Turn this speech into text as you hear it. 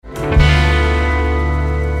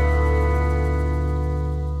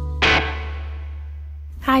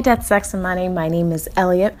Debt Sex and Money. My name is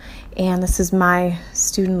Elliot, and this is my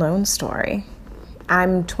student loan story.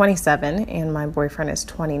 I'm 27, and my boyfriend is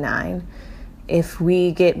 29. If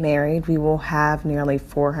we get married, we will have nearly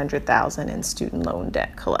 $400,000 in student loan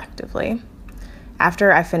debt collectively.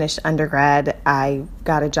 After I finished undergrad, I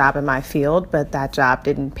got a job in my field, but that job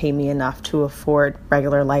didn't pay me enough to afford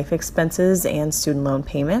regular life expenses and student loan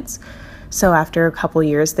payments. So after a couple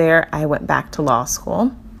years there, I went back to law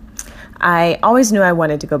school. I always knew I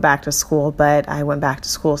wanted to go back to school, but I went back to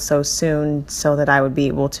school so soon so that I would be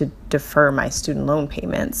able to defer my student loan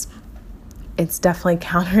payments. It's definitely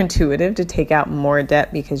counterintuitive to take out more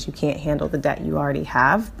debt because you can't handle the debt you already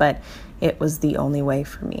have, but it was the only way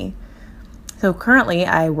for me. So currently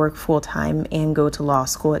I work full-time and go to law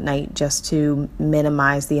school at night just to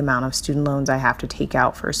minimize the amount of student loans I have to take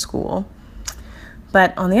out for school.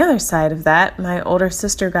 But on the other side of that, my older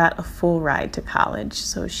sister got a full ride to college,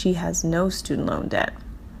 so she has no student loan debt.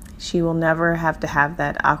 She will never have to have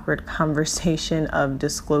that awkward conversation of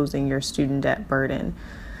disclosing your student debt burden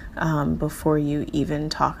before you even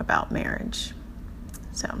talk about marriage.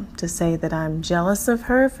 So to say that I'm jealous of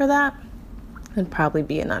her for that would probably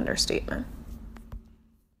be an understatement.